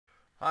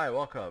Hi,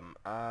 welcome.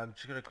 I'm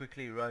just going to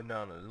quickly run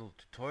down a little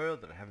tutorial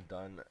that I haven't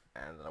done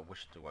and that I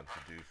wish to want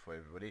to do for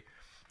everybody.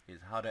 Is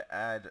how to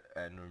add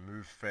and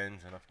remove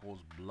friends and of course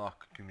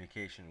block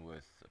communication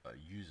with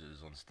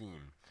users on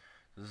Steam.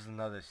 So this is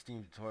another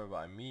Steam tutorial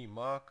by me,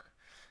 Mark.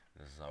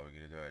 This is how we're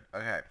going to do it.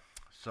 Okay,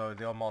 so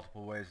there are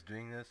multiple ways of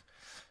doing this.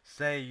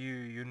 Say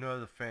you know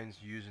the friend's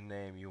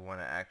username, you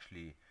want to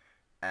actually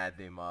add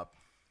them up.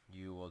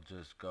 You will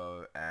just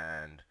go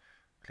and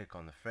click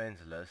on the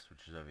friends list,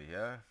 which is over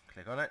here.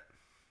 Click on it.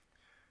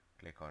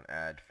 Click on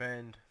add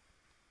friend,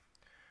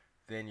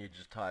 then you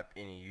just type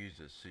any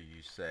user, so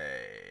you say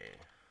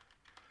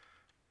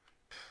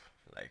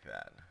like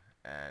that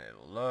and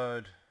it'll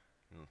load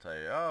and it'll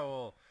tell you, oh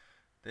well,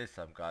 there's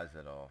some guys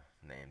that are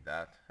named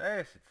that.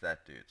 Yes, it's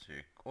that dude. So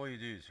all you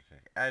do is you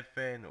click add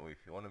friend, or if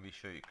you want to be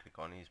sure, you click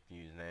on his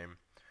username,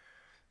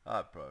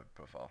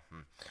 profile,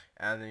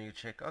 and then you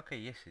check, okay,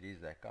 yes, it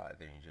is that guy.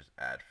 Then you just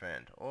add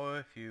friend, or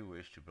if you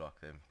wish to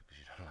block them because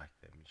you don't like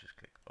them, you just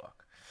click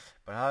block.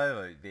 But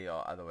however, there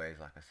are other ways,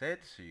 like I said.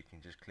 So you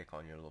can just click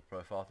on your little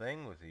profile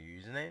thing with the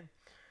username.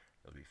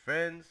 It'll be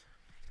friends,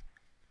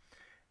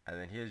 and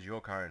then here's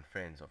your current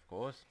friends, of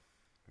course,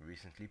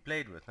 recently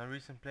played with. Now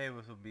recent played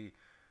with will be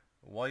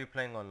while you're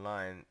playing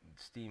online,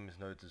 Steam has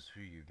noticed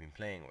who you've been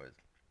playing with,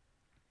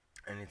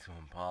 and it's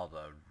compiled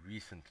a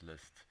recent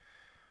list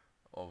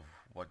of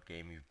what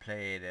game you've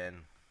played and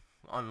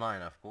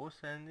online, of course.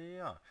 And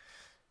yeah,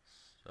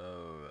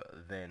 so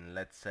then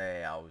let's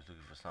say I was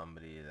looking for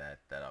somebody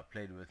that I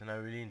played with and I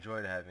really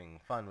enjoyed having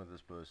fun with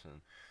this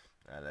person.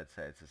 Let's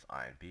say it's this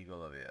Iron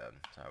Beagle over here.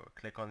 So I would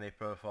click on their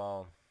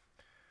profile,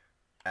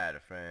 add a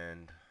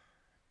friend,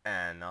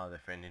 and now the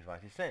friend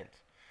invite is sent.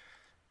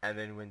 And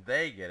then when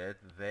they get it,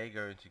 they're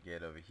going to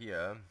get over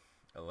here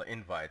a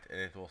invite, and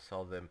it will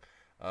tell them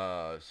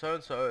so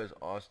and so has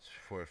asked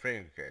for a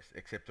friend request,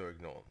 accept or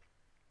ignore,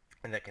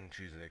 and they can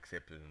choose an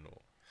accept or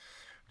ignore.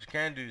 What you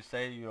can do,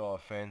 say you are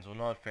friends or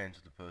not friends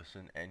with the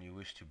person and you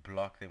wish to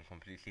block them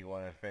completely or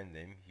unfriend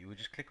them, you would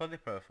just click on their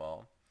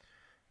profile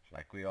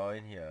like we are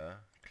in here,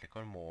 click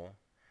on more,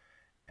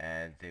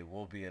 and there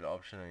will be an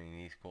option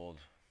underneath called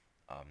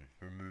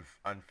remove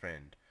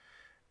unfriend.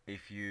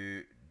 If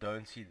you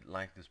don't see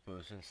like this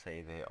person,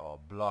 say they are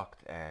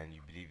blocked and you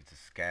believe it's a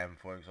scam,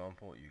 for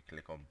example, you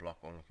click on block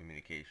all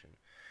communication.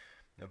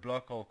 The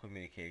block all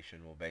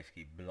communication will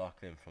basically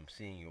block them from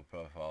seeing your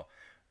profile,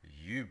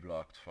 you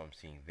blocked from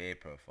seeing their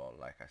profile,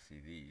 like I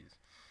see these.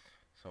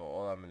 So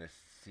all I'm gonna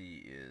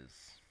see is,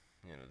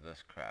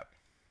 this crap.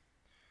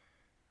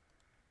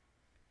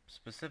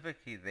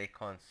 Specifically, they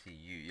can't see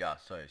you. Yeah,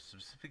 sorry.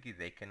 Specifically,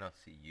 they cannot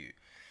see you.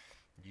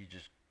 You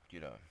just, you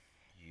know,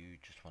 you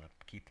just want to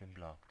keep them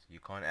blocked. You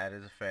can't add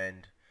as a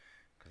friend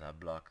because I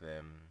block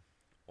them.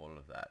 All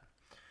of that.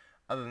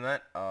 Other than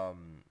that,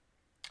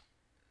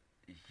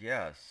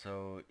 yeah.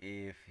 So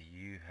if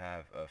you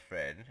have a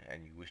friend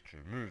and you wish to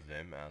remove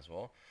them as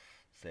well,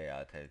 say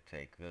I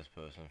take this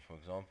person for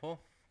example,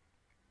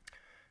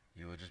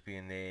 you will just be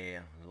in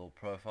their little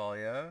profile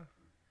here,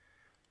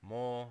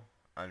 more,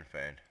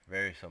 unfriend,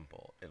 very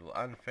simple. It will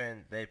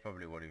unfriend, they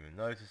probably won't even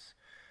notice,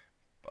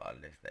 but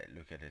unless they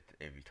look at it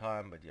every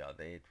time, but yeah,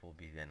 it will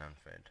be then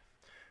unfriend.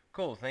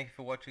 Cool, thank you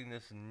for watching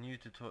this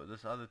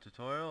this other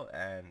tutorial,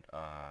 and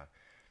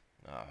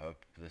I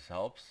hope this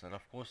helps, and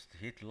of course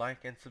hit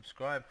like and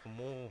subscribe for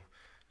more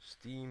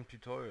Steam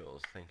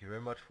tutorials. Thank you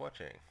very much for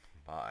watching.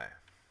 Bye.